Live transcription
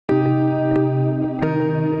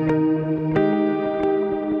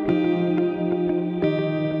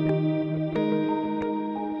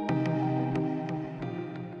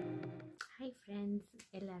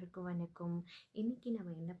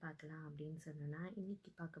பண்ணணும்னா இன்றைக்கி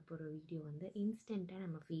பார்க்க போகிற வீடியோ வந்து இன்ஸ்டண்ட்டாக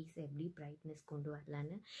நம்ம ஃபேஸை எப்படி பிரைட்னஸ் கொண்டு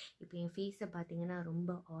வரலான்னு. இப்போ என் ஃபேஸை பார்த்தீங்கன்னா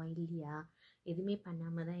ரொம்ப ஆயிலியாக எதுவுமே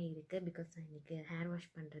பண்ணாமல் தான் இருக்குது. பிகாஸ் நான் இன்றைக்கி ஹேர்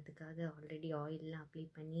வாஷ் பண்ணுறதுக்காக ஆல்ரெடி ஆயிலெலாம் அப்ளை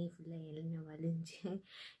பண்ணி ஃபுல்லாக எண்ணெய் வலிஞ்சு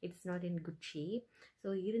it's not in good shape.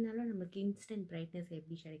 So இருந்தாலும் நமக்கு இன்ஸ்டன்ட் பிரைட்னஸ்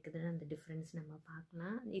எப்படி கிடைக்குதுன்னு அந்த டிஃப்ரென்ஸ் நம்ம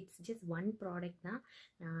பார்க்கலாம். இட்ஸ் ஜஸ்ட் ஒன் ப்ராடக்ட் தான்.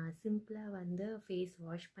 நான் சிம்பிளாக வந்து ஃபேஸ்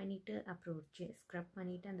வாஷ் பண்ணிவிட்டு அப்புறம் ஸ்க்ரப்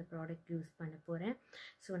பண்ணிவிட்டு அந்த ப்ராடக்ட் யூஸ் பண்ண போகிறேன்.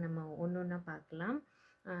 ஸோ நம்ம ஒன்று ஒன்றா பார்க்கலாம்.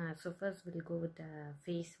 So first will go with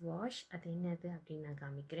face wash. அது என்னது அப்படின்னு நான்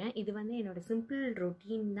காமிக்கிறேன். இது வந்து என்னோடய சிம்பிள்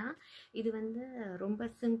ரொட்டீன் தான். இது வந்து ரொம்ப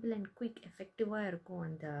சிம்பிள் அண்ட் குயிக் எஃபெக்டிவாக இருக்கும்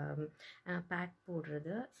அந்த பேக்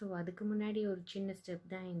போடுறது. ஸோ அதுக்கு முன்னாடி ஒரு சின்ன ஸ்டெப்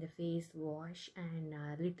தான் இந்த face wash and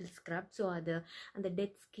little scrub. So அது அந்த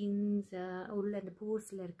டெட் ஸ்கின்ஸ் உள்ள அந்த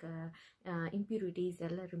போர்ஸில் இருக்க இம்ப்யூரிட்டிஸ்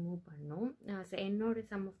எல்லாம் ரிமூவ் பண்ணும். ஸோ என்னோட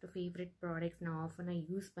some of the favourite products நான் ஆஃபனாக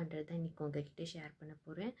யூஸ் பண்ணுறது தான் இன்றைக்கி உங்ககிட்ட ஷேர் பண்ண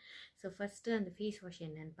போகிறேன். ஸோ ஃபஸ்ட்டு அந்த ஃபேஸ் வாஷ்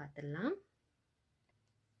என்னன்னு பார்த்துடலாம்.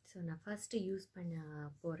 ஸோ நான் ஃபஸ்ட்டு யூஸ் பண்ண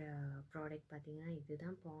போகிற ப்ராடக்ட் பார்த்திங்கன்னா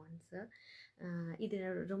இதுதான் பான்ஸு. இது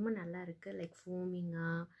ரொம்ப நல்லா இருக்குது, லைக்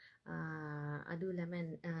ஃபோமிங்காக. அதுவும் இல்லாமல்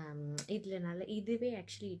இதில் நல்ல இதுவே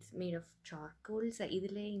actually it's made of charcoal. So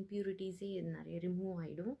இதில் இம்ப்யூரிட்டிஸே நிறைய ரிமூவ்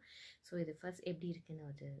ஆகிடும். ஸோ இது ஃபர்ஸ்ட் எப்படி இருக்குன்னு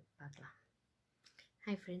அது பார்க்கலாம்.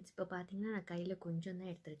 ஹாய் ஃப்ரெண்ட்ஸ், இப்போ பார்த்தீங்கன்னா நான் கையில் கொஞ்சம்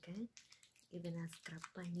தான் எடுத்திருக்கேன். இதை நான் ஸ்க்ரப்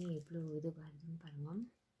பண்ணி எவ்வளோ இது வருதுன்னு பாருங்கள்.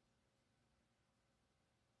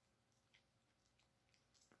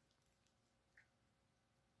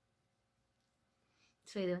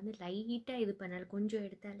 ஸோ இது வந்து லைட்டாக இது பண்ணால் கொஞ்சம்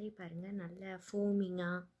எடுத்தாலே பாருங்கள் நல்ல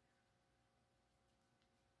ஃபோமிங்காக.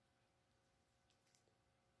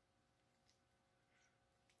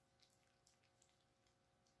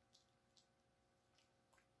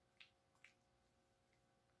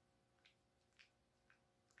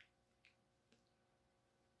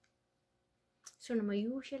 ஸோ நம்ம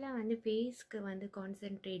யூஸ்வலாக வந்து ஃபேஸ்க்கு வந்து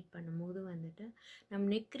கான்சென்ட்ரேட் பண்ணும்போது வந்துட்டு நம்ம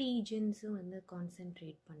நெக் ரீஜன்ஸும் வந்து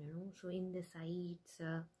கான்சென்ட்ரேட் பண்ணணும். ஸோ இந்த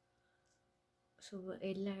சைட்ஸு, ஸோ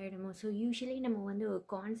எல்லா இடமும். ஸோ யூஸ்வலி நம்ம வந்து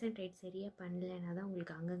கான்சென்ட்ரேட் சரியாக பண்ணலைன்னா தான்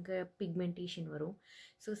உங்களுக்கு அங்கங்கே பிக்மெண்டேஷன் வரும்.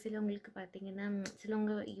 ஸோ சிலவங்களுக்கு பார்த்திங்கன்னா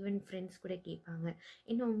சிலவங்க ஈவன் ஃப்ரெண்ட்ஸ் கூட கேட்பாங்க,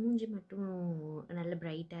 இன்னும் மூஞ்சி மட்டும் நல்ல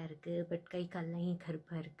பிரைட்டாக இருக்குது, பட் கை கால்லாம்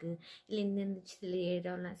கருப்பாக இருக்குது, இல்லை இந்த சில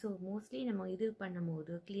இடம்லாம். ஸோ மோஸ்ட்லி நம்ம இது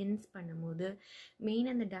பண்ணும்போது கிளியன்ஸ் பண்ணும்போது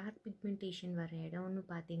மெயினாக அந்த டார்க் பிக்மெண்டேஷன் வர இடம்னு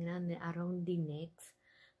பார்த்திங்கன்னா அந்த around the next,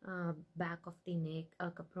 back of the neck,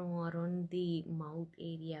 அதுக்கப்புறம் around the mouth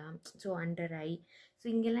area, so under eye. So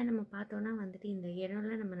இங்கெல்லாம் நம்ம பார்த்தோன்னா வந்துட்டு இந்த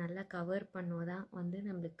இடம்லாம் நம்ம நல்லா கவர் பண்ணுவதான் வந்து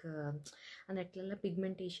நம்மளுக்கு அந்த இடத்துலலாம்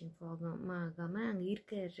பிக்மெண்டேஷன் ஆகாமல் அங்கே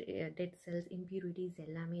இருக்க டெட் செல்ஸ் இம்ப்யூரிட்டிஸ்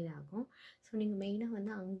எல்லாமே இதாகும். ஸோ நீங்கள் மெயினாக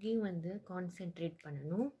வந்து அங்கேயும் வந்து கான்சென்ட்ரேட்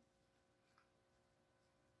பண்ணணும்.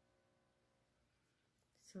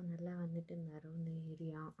 ஸோ நல்லா வந்துட்டு இந்த அரௌண்ட்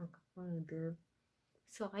ஏரியா, அதுக்கப்புறம் இது.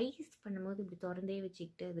 ஸோ ஐஸ் பண்ணும்போது இப்படி திறந்தே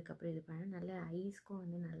வச்சுக்கிட்டு அதுக்கப்புறம் இது பண்ணால் நல்லா ஐஸ்க்கும்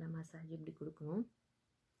வந்து நல்லா மசாஜ் இப்படி கொடுக்கணும்.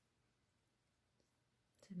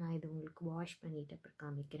 ஸோ நான் இது உங்களுக்கு வாஷ் பண்ணிவிட்டு அப்புறம்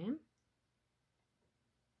காமிக்கிறேன்.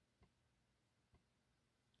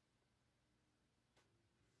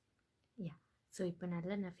 யா, ஸோ இப்போ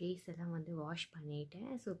நல்லா நான் ஃபேஸ் எல்லாம் வந்து வாஷ்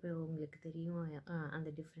பண்ணிட்டேன். ஸோ இப்போ உங்களுக்கு தெரியும்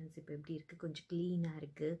அந்த டிஃப்ரென்ஸ் இப்போ எப்படி இருக்குது. கொஞ்சம் க்ளீனாக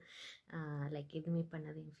இருக்குது, லைக் எதுவுமே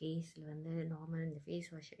பண்ணாது. என் ஃபேஸில் வந்து நார்மல் இந்த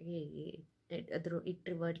face wash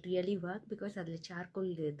it really work because அதில் சார்கோல்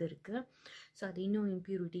இது இருக்குது. ஸோ அது இன்னும்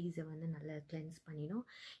இம்ப்யூரிட்டிஸை வந்து நல்லா கிளென்ஸ் பண்ணிடும்.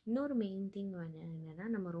 இன்னொரு மெயின் திங் வந்து என்னென்னா,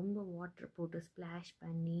 நம்ம ரொம்ப வாட்டர் போட்டு ஸ்ப்ளாஷ்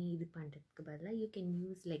பண்ணி இது பண்ணுறதுக்கு பதிலாக you can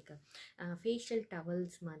use like facial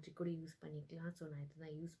towels மாதிரி கூட யூஸ் பண்ணிக்கலாம். ஸோ நான்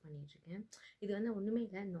இதுதான் யூஸ் பண்ணிகிட்ருக்கேன். இது வந்து ஒன்றுமே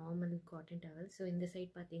இல்லை, நார்மல் காட்டன் டவல். ஸோ இந்த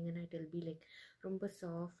சைட் பார்த்தீங்கன்னா இட் வில் பி லைக் ரொம்ப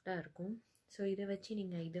சாஃப்டாக இருக்கும். ஸோ இதை வச்சு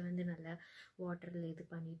நீங்கள் இதை வந்து நல்லா வாட்டரில் இது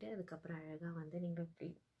பண்ணிவிட்டு அதுக்கப்புறம் அழகாக வந்து நீங்கள்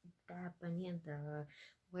டேப் பண்ணி அந்த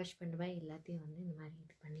வாஷ் பண்ணுவேன் எல்லாத்தையும் வந்து இந்த மாதிரி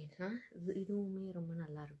இது பண்ணிடலாம். இதுவுமே ரொம்ப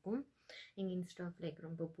நல்லாயிருக்கும். நீங்கள் இன்ஸ்டா ஆஃப் லைக்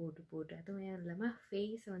ரொம்ப போட்டு அதுவும் இல்லாமல்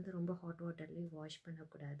ஃபேஸை வந்து ரொம்ப ஹாட் வாட்டர்லேயும் வாஷ்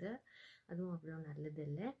பண்ணக்கூடாது, அதுவும் அவ்வளோ நல்லது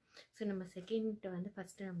இல்லை. ஸோ நம்ம செகண்ட் வந்து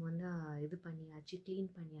ஃபஸ்ட்டு நம்ம வந்து இது பண்ணியாச்சு, க்ளீன்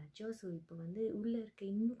பண்ணியாச்சு. ஸோ இப்போ வந்து உள்ளே இருக்க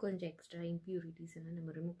இன்னும் கொஞ்சம் எக்ஸ்ட்ரா இம்ப்யூரிட்டிஸ் எல்லாம்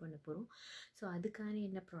நம்ம ரிமூவ் பண்ண போகிறோம். ஸோ அதுக்கான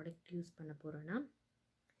என்ன ப்ராடக்ட் யூஸ் பண்ண போகிறோன்னா,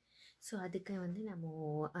 ஸோ அதுக்கு வந்து நம்ம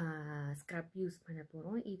ஸ்க்ரப் யூஸ் பண்ண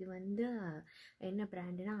போகிறோம். இது வந்து என்ன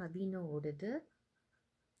பிராண்டுனா Aveeno ஓடுது,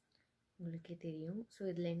 உங்களுக்கே தெரியும். ஸோ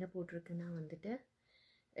இதில் என்ன போட்டிருக்குன்னா வந்துட்டு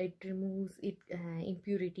it removes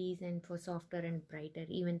impurities and for softer and brighter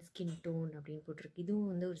even skin tone அப்படின்னு போட்டிருக்கு. இதுவும்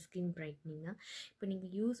வந்து ஒரு ஸ்கின் பிரைட்னிங் தான். இப்போ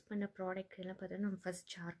நீங்கள் யூஸ் பண்ண ப்ராடக்ட் எல்லாம் பார்த்தோன்னா நம்ம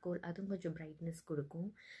ஃபஸ்ட் சார்கோல், அதுவும் கொஞ்சம் பிரைட்னஸ் கொடுக்கும்.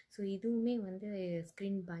 ஸோ இதுவுமே வந்து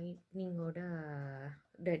ஸ்கின் பிரைட்னிங்கோட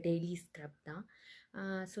டெய்லி ஸ்க்ரப் தான்.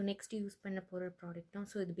 ஸோ நெக்ஸ்ட் யூஸ் பண்ண போகிற ப்ராடக்ட் தான்.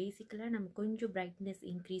 ஸோ இது பேசிக்கலாக நம்ம கொஞ்சம் பிரைட்னஸ்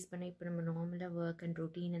இன்க்ரீஸ் பண்ண, இப்போ நம்ம நார்மலாக ஒர்க் அண்ட்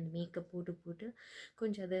ரொட்டீன் அந்த மேக்கப் போட்டு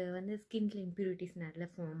கொஞ்சம் அது வந்து ஸ்கின்ல இம்ப்யூரிட்டிஸ் நல்லா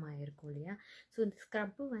ஃபார்ம் ஆகிருக்கும் இல்லையா. ஸோ இந்த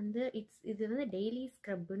ஸ்க்ரப்பு வந்து இது வந்து டெய்லி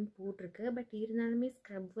ஸ்க்ரப்புன்னு போட்டிருக்கு. பட் இருந்தாலுமே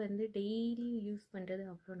ஸ்க்ரப் வந்து டெய்லி யூஸ் பண்ணுறது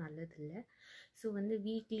அவ்வளோ நல்லதில்லை. ஸோ வந்து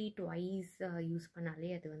வீக்லி ட்வைஸ் யூஸ் பண்ணாலே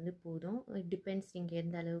அது வந்து போதும். இட் டிபெண்ட்ஸ் நீங்கள்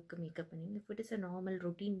எந்த அளவுக்கு மேக்கப் பண்ணீங்க. If it is a normal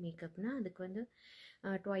routine மேக்கப்னால் அதுக்கு வந்து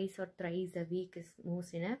twice or thrice a week is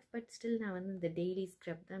most enough. But still நான் வந்து இந்த டெய்லி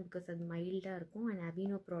ஸ்க்ரப் தான், பிகாஸ் அது மைல்டாக இருக்கும். அண்ட்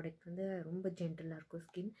Aveeno ப்ராடக்ட் வந்து ரொம்ப ஜென்டலாக இருக்கும்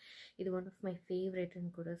ஸ்கின். இது ஒன் ஆஃப் மை ஃபேவரட்னு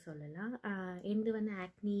கூட சொல்லலாம். எந்த வந்து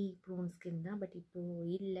ஆக்னி ப்ரோன் ஸ்கின் தான், பட் இப்போது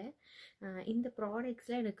இல்லை. இந்த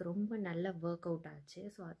ப்ராடக்ட்ஸில் எனக்கு ரொம்ப நல்லா ஒர்க் அவுட் ஆச்சு.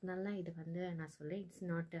 ஸோ அதனால இது வந்து நான் சொல்கிறேன். இட்ஸ்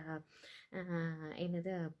நாட்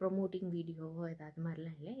என்னது ப்ரொமோட்டிங் வீடியோ அது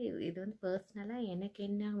மாதிரிலாம் இல்லை. இது வந்து பர்சனலாக எனக்கு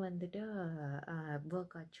என்ன வந்துட்டு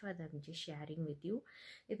ஒர்க் ஆச்சோ அதை I'm just sharing with you.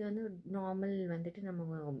 இது வந்து நார்மல் வந்துட்டு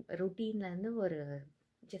நம்ம ரொட்டீன்லேருந்து ஒரு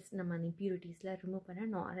ஜஸ்ட் நம்ம அந்த இம்ப்யூரிட்டிஸ்லாம் ரிமூவ்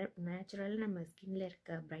பண்ணால் நேச்சுரலாக நம்ம ஸ்கின்ல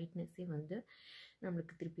இருக்க பிரைட்னஸே வந்து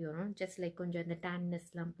நம்மளுக்கு திருப்பி வரும். ஜஸ்ட் லைக் கொஞ்சம் அந்த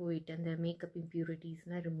டேன்னஸ்லாம் போயிட்டு அந்த மேக்கப்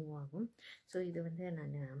இம்ப்யூரிட்டிஸ்லாம் ரிமூவ் ஆகும். ஸோ இது வந்து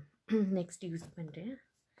நான் நெக்ஸ்ட் யூஸ் பண்ணுறேன்.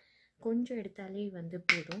 கொஞ்சம் எடுத்தாலே வந்து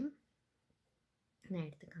போதும். நான்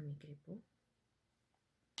எடுத்து காமிக்கிறேன் இப்போது.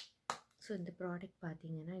 ஸோ இந்த ப்ராடக்ட்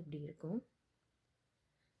பார்த்தீங்கன்னா இப்படி இருக்கும்.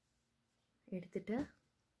 எடுத்துகிட்டு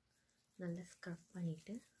நல்லா ஸ்க்ரப்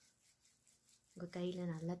பண்ணிவிட்டு உங்கள்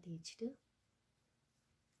கையில் நல்லா தேய்ச்சிட்டு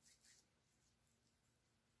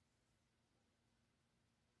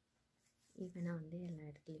ஈவனாக வந்து எல்லா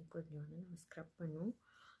இடத்துலையும் கொஞ்சம் வந்து நம்ம ஸ்க்ரப் பண்ணுவோம்.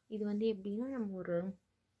 இது வந்து எப்படின்னா நம்ம ஒரு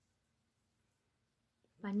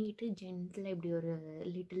பண்ணிவிட்டு ஜென்டில் இப்படி ஒரு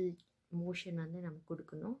லிட்டில் மோஷன் வந்து நம்ம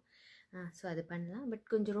கொடுக்கணும். ஸோ அது பண்ணலாம். பட்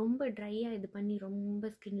கொஞ்சம் ரொம்ப ட்ரையாக இது பண்ணி ரொம்ப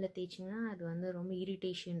ஸ்கின்ல தேய்ச்சிங்கன்னா அது வந்து ரொம்ப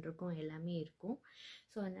இரிட்டேஷன் இருக்கும், எல்லாமே இருக்கும்.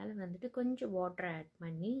 ஸோ அதனால் வந்துட்டு கொஞ்சம் வாட்டர் ஆட்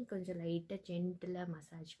பண்ணி கொஞ்சம் லைட்டாக ஜென்டிலாக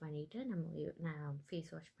மசாஜ் பண்ணிவிட்டு நான்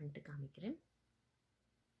ஃபேஸ் வாஷ் பண்ணிட்டு காமிக்கிறேன்.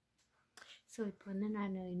 ஸோ இப்போ வந்து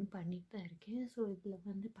நான் இன்னும் பண்ணிட்டு தான் இருக்கேன். ஸோ இதில்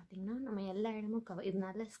வந்து பார்த்திங்கன்னா நம்ம எல்லா இடமும் இது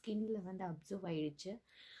நல்லா ஸ்கின்னில் வந்து அப்சர்வ் ஆகிடுச்சு.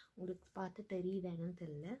 உங்களுக்கு பார்த்து தெரியுது என்னன்னு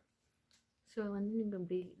தெரியல. ஸோ வந்து நீங்கள்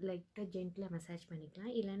இப்படி லைட்டாக ஜென்டிலாக மசாஜ்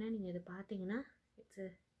பண்ணிக்கலாம். இல்லைன்னா நீங்கள் இதை பார்த்தீங்கன்னா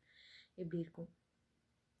எப்படி இருக்கும்.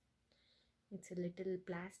 இட்ஸ் லிட்டில்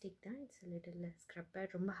பிளாஸ்டிக் தான். It's little scrubber.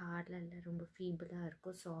 ரொம்ப ஹார்ட்லாம் இல்லை, ரொம்ப ஃபீபிளாக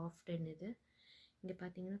இருக்கும், சாஃப்ட். அண்ட் இது இங்கே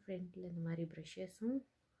பார்த்தீங்கன்னா ஃப்ரண்ட்டில் இந்த மாதிரி ப்ரஷஸும்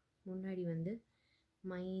முன்னாடி வந்து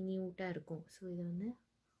மைன்யூட்டாக இருக்கும். ஸோ இதை வந்து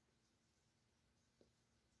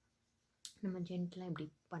நம்ம ஜென்டிலாக இப்படி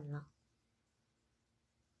பண்ணலாம்.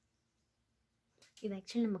 இது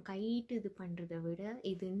ஆக்சுவலி நம்ம கைட்டு இது பண்ணுறத விட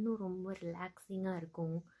இது இன்னும் ரொம்ப ரிலாக்ஸிங்காக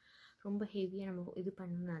இருக்கும். ரொம்ப ஹெவியாக நம்ம இது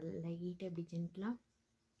பண்ணணும். லைட்டாக இப்படி ஜென்டிலாக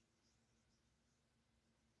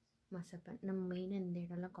மசாஜ் நம்ம மெயினாக இந்த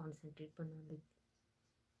இடம்லாம் கான்சென்ட்ரேட் பண்ணுவோம்.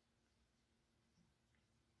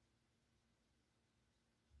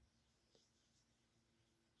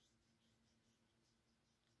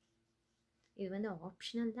 இது வந்து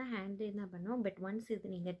ஆப்ஷனல் தான், ஹேண்டில் தான் பண்ணோம். பட் ஒன்ஸ் இது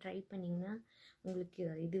நீங்கள் ட்ரை பண்ணிங்கன்னா உங்களுக்கு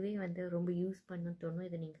இதுவே வந்து ரொம்ப யூஸ் பண்ண தோணும்.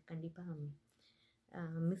 இதை நீங்கள் கண்டிப்பாக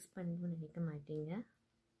மிஸ் பண்ணணும்னு நினைக்க மாட்டீங்க.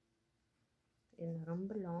 இது நான்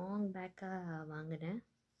ரொம்ப லாங் பேக்காக வாங்கினேன்.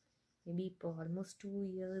 மேபி இப்போ ஆல்மோஸ்ட் 2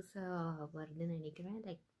 years வருதுன்னு நினைக்கிறேன்.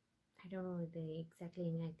 லைக் ஐ டோன்ட் நோ இது எக்ஸாக்ட்லி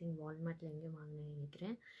எங்கே, ஐ திங்க் வால்மார்ட்டில் எங்கே வாங்கினேன்னு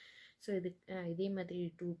நினைக்கிறேன். ஸோ இது இதே மாதிரி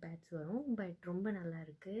 2 pads வரும். பட் ரொம்ப நல்லா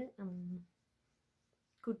இருக்குது.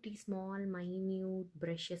 குட்டி ஸ்மால் மைன்யூட்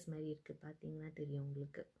ப்ரஷஸ் மாதிரி இருக்குது, பார்த்தீங்கன்னா தெரியும்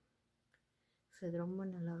உங்களுக்கு. ஸோ இது ரொம்ப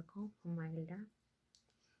நல்லாயிருக்கும், மைல்டாக.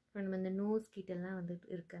 இப்போ நம்ம இந்த நோஸ் கிட்டெல்லாம் வந்து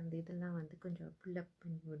இருக்க அந்த இதெல்லாம் வந்து கொஞ்சம் ஃபுல்லப்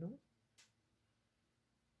பண்ணி விடும்.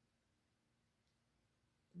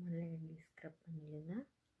 நல்லா எப்படி ஸ்க்ரப் பண்ணிடுங்க.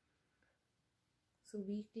 ஸோ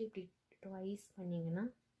வீக்லி இப்படி ட்வைஸ் பண்ணிங்கன்னா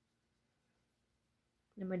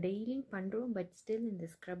நம்ம டெய்லியும் பண்ணுறோம். பட் ஸ்டில் இந்த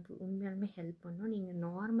ஸ்க்ரப் உண்மையாலுமே ஹெல்ப் பண்ணும். நீங்கள்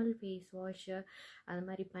நார்மல் ஃபேஸ் வாஷு அது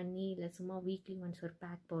மாதிரி பண்ணி இல்லை சும்மா வீக்லி ஒன்ஸ் ஒரு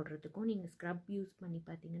பேக் போடுறதுக்கும் நீங்கள் ஸ்க்ரப் யூஸ் பண்ணி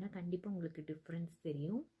பார்த்தீங்கன்னா கண்டிப்பாக உங்களுக்கு டிஃப்ரென்ஸ்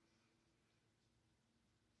தெரியும்.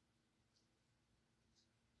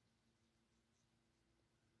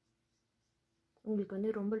 உங்களுக்கு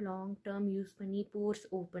வந்து ரொம்ப லாங் டேர்ம் யூஸ் பண்ணி போர்ஸ்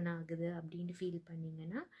ஓப்பன் ஆகுது அப்படின்னு ஃபீல்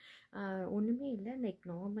பண்ணிங்கன்னா ஒன்றுமே இல்லை. லைக்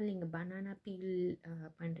நார்மல் நீங்கள் பனானா பீல்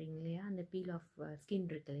பண்ணுறீங்க இல்லையா, அந்த பீல் ஆஃப் ஸ்கின்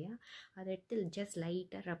இருக்கு இல்லையா, அதை எடுத்து ஜஸ்ட்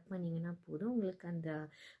லைட்டாக ரப் பண்ணிங்கன்னா போதும். உங்களுக்கு அந்த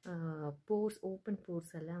போர்ஸ் ஓப்பன்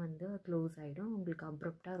போர்ஸ் எல்லாம் வந்து க்ளோஸ் ஆகிடும். உங்களுக்கு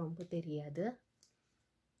அப்ரப்டாக ரொம்ப தெரியாது.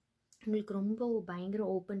 உங்களுக்கு ரொம்ப பயங்கர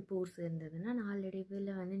ஓப்பன் போர்ஸ் இருந்ததுன்னா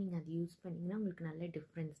நாளடைவில் வந்து நீங்கள் அதை யூஸ் பண்ணிங்கன்னா உங்களுக்கு நல்ல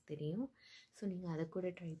டிஃப்ரென்ஸ் தெரியும். ஸோ நீங்கள் அதை கூட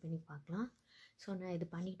ட்ரை பண்ணி பார்க்கலாம். ஸோ நான் இது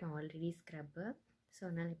பண்ணிட்டேன் ஆல்ரெடி ஸ்க்ரப்பு. ஸோ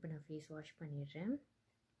அதனால் இப்போ நான் ஃபேஸ் வாஷ் பண்ணிடுறேன்.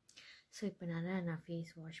 ஸோ இப்போ நான்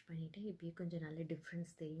ஃபேஸ் வாஷ் பண்ணிவிட்டு இப்போயே கொஞ்சம் நல்ல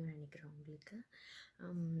டிஃப்ரென்ஸ் தெரியும்னு நினைக்கிறேன் உங்களுக்கு.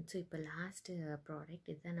 ஸோ இப்போ லாஸ்ட்டு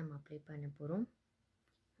ப்ராடக்ட் இதுதான் நம்ம அப்ளை பண்ண போகிறோம்.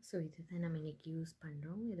 ஸோ இதுதான் நம்ம இன்றைக்கி யூஸ்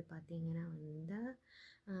பண்ணுறோம். இது பார்த்திங்கன்னா வந்து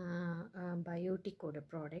பயோட்டிக்கோட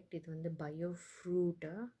ப்ராடக்ட். இது வந்து பயோ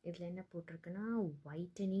ஃப்ரூட்டு. இதில் என்ன போட்டிருக்குன்னா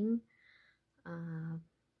ஒயிட்டனிங்,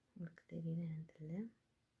 உங்களுக்கு தெரியுது எனக்கு தெரியல.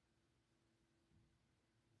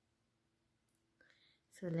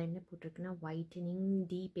 ஸோ இதில் என்ன போட்டிருக்குன்னா whitening,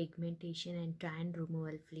 depigmentation and tan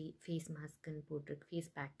removal face மாஸ்க்குன்னு போட்டிருக்கு,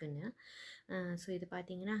 ஃபேஸ் பேக்குன்னு. ஸோ இது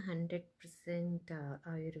பார்த்திங்கன்னா 100%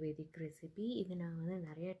 ஆயுர்வேதிக் ரெசிபி. இது நான் வந்து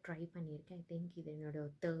நிறைய ட்ரை பண்ணியிருக்கேன். ஐ திங்க் இது என்னோடய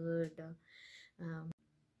 3rd.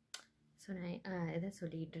 ஸோ நான் எதை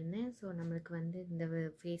சொல்லிகிட்டு இருந்தேன். ஸோ நம்மளுக்கு வந்து இந்த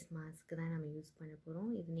ஃபேஸ் மாஸ்க்கு தான் நம்ம யூஸ் பண்ண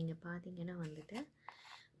போகிறோம். இது நீங்கள் பார்த்தீங்கன்னா வந்துட்டு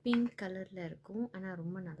பிங்க் கலரில் இருக்கும், ஆனால்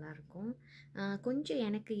ரொம்ப நல்லாயிருக்கும். கொஞ்சம்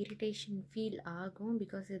எனக்கு இரிட்டேஷன் ஃபீல் ஆகும்,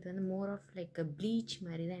 பிகாஸ் இது வந்து மோர் ஆஃப் லைக் ப்ளீச்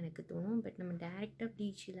மாதிரி தான் எனக்கு தோணும். பட் நம்ம டேரெக்டாக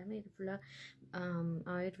ப்ளீச் இல்லாமல் இது ஃபுல்லாக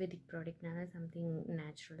ஆயுர்வேதிக் ப்ராடக்ட்னால சம்திங்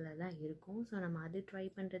நேச்சுரலாக தான் இருக்கும். ஸோ நம்ம அது ட்ரை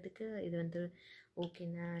பண்ணுறதுக்கு இது வந்து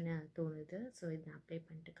ஓகேன்னு தோணுது. ஸோ இது நான் அப்ளை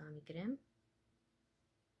பண்ணிட்டு காமிக்கிறேன்.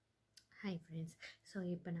 Hi friends. ஸோ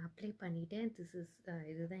இப்போ நான் அப்ளை பண்ணிவிட்டேன்.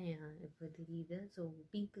 இதுதான் இப்போ தெரியுது. ஸோ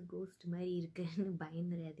பிங்க் கோஸ்ட் மாதிரி இருக்குன்னு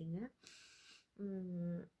பயந்துடாதீங்க.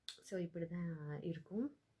 ஸோ இப்படி தான் இருக்கும்.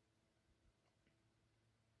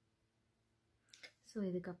 ஸோ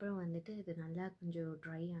இதுக்கப்புறம் வந்துட்டு இது நல்லா கொஞ்சம்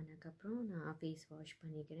ட்ரை ஆனதுக்கப்புறம் நான் ஃபேஸ் வாஷ்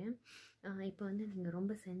பண்ணிக்கிறேன். இப்போ வந்து நீங்கள்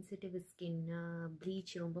ரொம்ப சென்சிட்டிவ் ஸ்கின்னா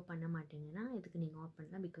ப்ளீச் ரொம்ப பண்ண மாட்டீங்கன்னா இதுக்கு நீங்கள் ஆஃப்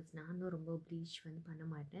பண்ணலாம். பிகாஸ் நானும் ரொம்ப ப்ளீச் வந்து பண்ண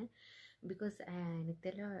மாட்டேன். பிகாஸ் எனக்கு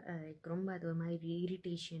தெரியல, ரொம்ப அது ஒரு மாதிரி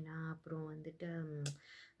இரிட்டேஷனாக, அப்புறம் வந்துட்டு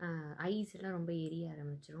ஐஸ் எல்லாம் ரொம்ப எரிய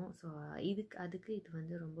ஆரம்பிச்சிடும். ஸோ அதுக்கு இது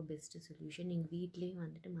வந்து ரொம்ப பெஸ்ட்டு சொல்யூஷன். நீங்கள் வீட்லேயே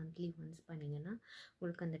வந்துட்டு மந்த்லி ஒன்ஸ் பண்ணிங்கன்னா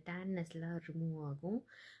உங்களுக்கு அந்த டேன்னஸ்லாம் ரிமூவ் ஆகும்.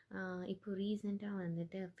 இப்போ ரீசெண்டாக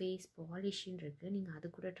வந்துட்டு ஃபேஸ் பாலிஷின்னு இருக்குது, நீங்கள் அது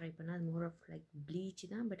கூட ட்ரை பண்ணால் அது மோர் ஆஃப் லைக் ப்ளீச்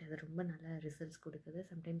தான், பட் அது ரொம்ப நல்ல ரிசல்ட்ஸ் கொடுக்குது.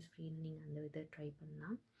 சம்டைம்ஸ் ஃப்ரீன்னு நீங்கள் அந்த இதை ட்ரை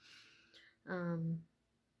பண்ணலாம்.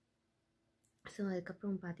 ஸோ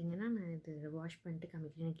அதுக்கப்புறம் பார்த்தீங்கன்னா நான் இது வாஷ் பண்ணிட்டு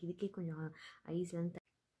காமிக்கிறேன். எனக்கு இதுக்கே கொஞ்சம் ஐஸ்லேருந்து.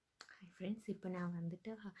 Hi friends. இப்போ நான்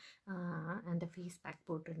வந்துட்டு அந்த ஃபேஸ் பேக்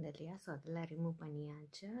போட்டிருந்தேன் இல்லையா, ஸோ அதெல்லாம் ரிமூவ்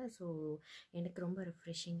பண்ணியாச்சு. ஸோ எனக்கு ரொம்ப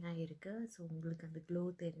ரிஃப்ரெஷிங்காக இருக்குது. ஸோ உங்களுக்கு அந்த க்ளோ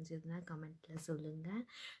தெரிஞ்சதுன்னா கமெண்ட்டில் சொல்லுங்கள்.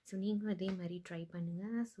 ஸோ நீங்களும் அதே மாதிரி ட்ரை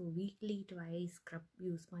பண்ணுங்கள். So weekly twice scrub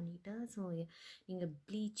use பண்ணிவிட்டு, ஸோ நீங்கள்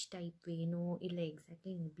ப்ளீச் டைப் வேணும், இல்லை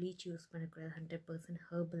எக்ஸாக்ட்லி நீங்கள் ப்ளீச் யூஸ் பண்ணக்கூடாது, 100%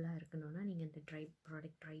 ஹெர்பலாக இருக்கணும்னா நீங்கள் இந்த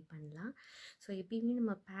ப்ராடக்ட் ட்ரை பண்ணலாம். ஸோ எப்பயுமே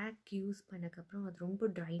நம்ம பேக் யூஸ் பண்ணக்கப்புறம் அது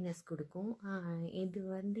ரொம்ப ட்ரைனஸ் கொடுக்கும். இது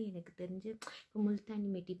வந்து எனக்கு தெரிஞ்சு இப்போ முல்தானி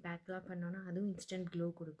மெட்டி பேக்லாம் பண்ணோன்னா அதுவும் இன்ஸ்டன்ட் க்ளோ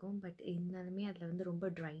கொடுக்கும். பட் இருந்தாலுமே அதில் வந்து ரொம்ப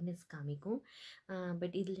ட்ரைனஸ் காமிக்கும்.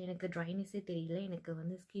 பட் இதில் எனக்கு ட்ரைனஸே தெரியல. எனக்கு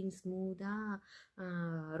வந்து ஸ்கின் ஸ்மூத்தாக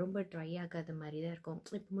ரொம்ப ட்ரை ஆகாத மாதிரி தான் இருக்கும்.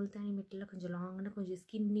 இப்போ முல்தானி மெட்டியில் கொஞ்சம் லாங்கான கொஞ்சம்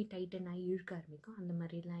ஸ்கின்னி டைட்டன் ஆகி இழுக்க ஆரம்பிக்கும், அந்த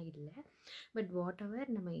மாதிரிலாம் இல்லை. பட் வாட் எவர்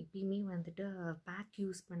நம்ம எப்பயுமே வந்துட்டு பேக்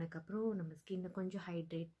யூஸ் பண்ணக்கப்புறம் நம்ம ஸ்கின்னை கொஞ்சம்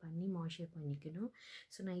ஹைட்ரேட் பண்ணி மாய்ஸ்சர் பண்ணிக்கணும்.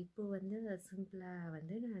 ஸோ நான் இப்போ வந்து சிம்பிளாக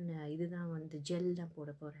வந்து நான் இதுதான் வந்து ஜெல் தான்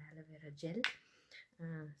போட போகிறேன், ஆலோவேரா ஜெல்.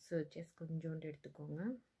 ஸோ ஜஸ்ட் கொஞ்சோண்டு எடுத்துக்கோங்க.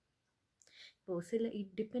 இப்போது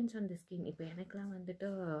it depends on the skin. இப்போ எனக்குலாம் வந்துட்டு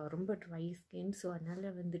ரொம்ப ட்ரை ஸ்கின், ஸோ அதனால்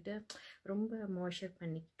வந்துட்டு ரொம்ப மாய்ஸ்சர்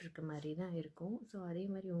பண்ணிக்கிட்டு இருக்க மாதிரி தான் இருக்கும். ஸோ அதே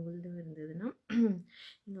மாதிரி உங்களுதும் இருந்ததுன்னா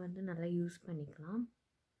நீங்கள் வந்து நல்லா யூஸ் பண்ணிக்கலாம்.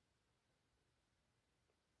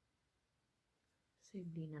 ஸோ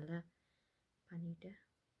இப்படி நல்லா பண்ணிவிட்டு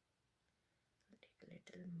take a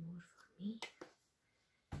little more for me.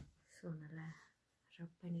 So நல்லா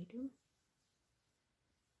ரப் பண்ணிவிட்டு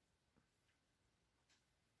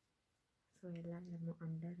ஸோ எல்லாம் நம்ம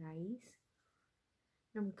அண்டர் ஐஸ்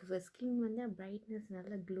நமக்கு ஸ்கின் வந்து பிரைட்னஸ்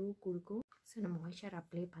நல்லா க்ளோ கொடுக்கும். ஸோ நான் மாய்ஸ்சர்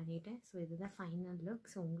அப்ளை பண்ணிவிட்டேன். ஸோ இதுதான் ஃபைனல் லுக்.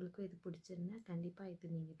 ஸோ உங்களுக்கும் இது பிடிச்சிருந்தா கண்டிப்பாக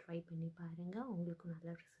இது நீங்கள் ட்ரை பண்ணி பாருங்கள். உங்களுக்கும்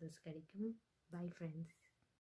நல்ல ரிசல்ட்ஸ் கிடைக்கும். Bye friends.